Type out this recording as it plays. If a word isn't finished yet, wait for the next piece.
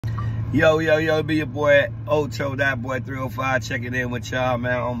Yo, be your boy Ocho, that boy 305, checking in with y'all,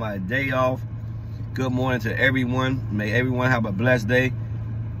 man, on my day off. Good morning to everyone. May everyone have a blessed day.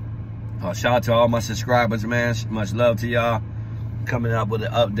 Shout out to all my subscribers, man. Much love to y'all. Coming up with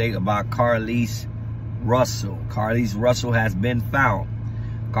an update about Carlee Russell. Carlee Russell has been found.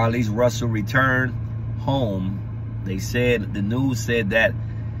 Carlee Russell returned home. They said, the news said that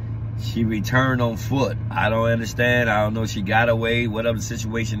she returned on foot. I don't understand. I don't know if she got away, whatever the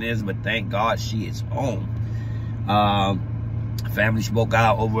situation is, but thank God she is home. Family spoke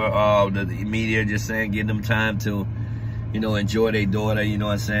out over the media, just saying, give them time to, enjoy their daughter, you know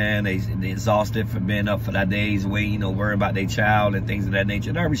what I'm saying? They exhausted for being up for that day's wait, worrying about their child and things of that nature.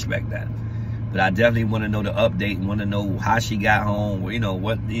 And I respect that. But I definitely want to know the update, want to know how she got home,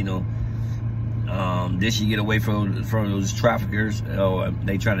 did she get away from those traffickers, or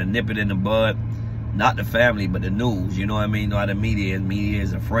they trying to nip it in the bud? Not the family, but the news, you know what I mean? Not the media, and media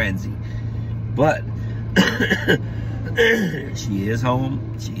is a frenzy. But she is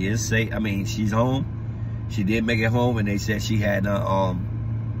home. She is safe. I mean, she's home. She did make it home, and they said she had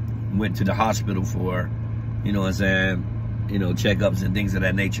went to the hospital for, you know what I'm saying, checkups and things of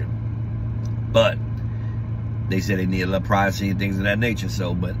that nature. But they said they need a little privacy and things of that nature.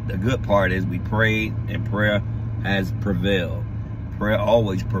 So, but the good part is we prayed, and prayer has prevailed. Prayer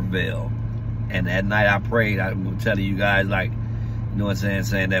always prevails. And that night I prayed, I'm telling you guys, like, you know what I'm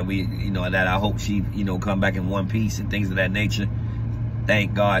saying that we, that I hope she, come back in one piece and things of that nature.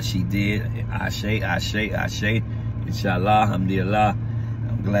 Thank God she did. Ashe. Inshallah, alhamdulillah.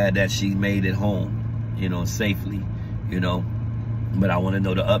 I'm glad that she made it home, safely, But I want to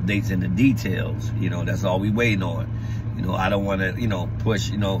know the updates and the details. That's all we waiting on. I don't want to,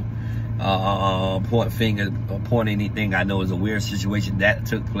 push, point finger or point anything. I know it's a weird situation that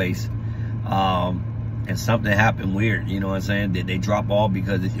took place. And something happened weird, you know what I'm saying? Did they drop off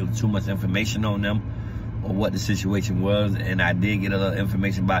because it was too much information on them, or what the situation was? And I did get a little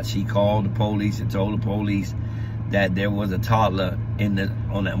information about, she called the police and told the police that there was a toddler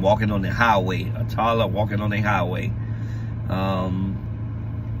walking on the highway. A toddler walking on the highway.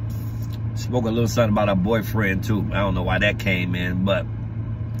 Spoke a little something about her boyfriend too. I don't know why that came in, but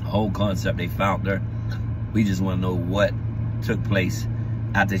the whole concept, they found her. We just want to know what took place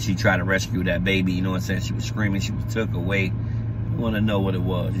after she tried to rescue that baby. You know what I'm saying? She was screaming, she was took away. We want to know what it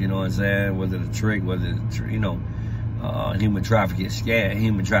was, you know what I'm saying? Was it a trick? Was it, human trafficking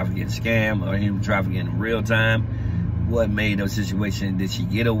scam, or human trafficking in real time? What made those situations? Did she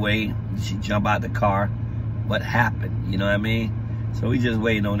get away? Did she jump out the car? What happened? You know what I mean? So we just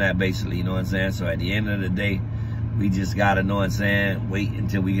waiting on that, basically, you know what I'm saying? So at the end of the day, we just gotta, know what I'm saying, wait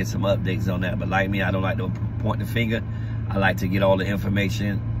until we get some updates on that. But like me, I don't like to point the finger. I like to get all the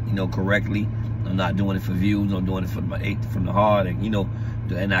information, correctly. I'm not doing it for views. I'm doing it from the heart, and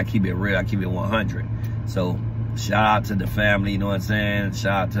and I keep it real. I keep it 100. So shout out to the family, you know what I'm saying?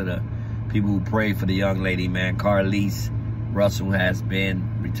 Shout out to the people who prayed for the young lady, man. Carlee Russell has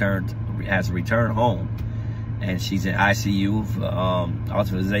returned home. And she's in ICU for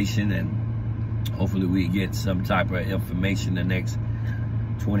authorization, and hopefully we get some type of information the next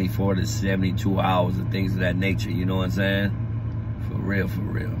 24 to 72 hours and things of that nature, you know what I'm saying? For real,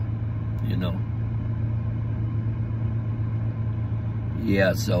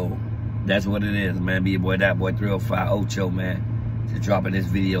 Yeah, so that's what it is, man. Be your boy, that boy 305 Ocho, man. Just dropping this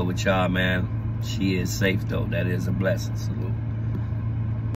video with y'all, man. She is safe, though. That is a blessing. So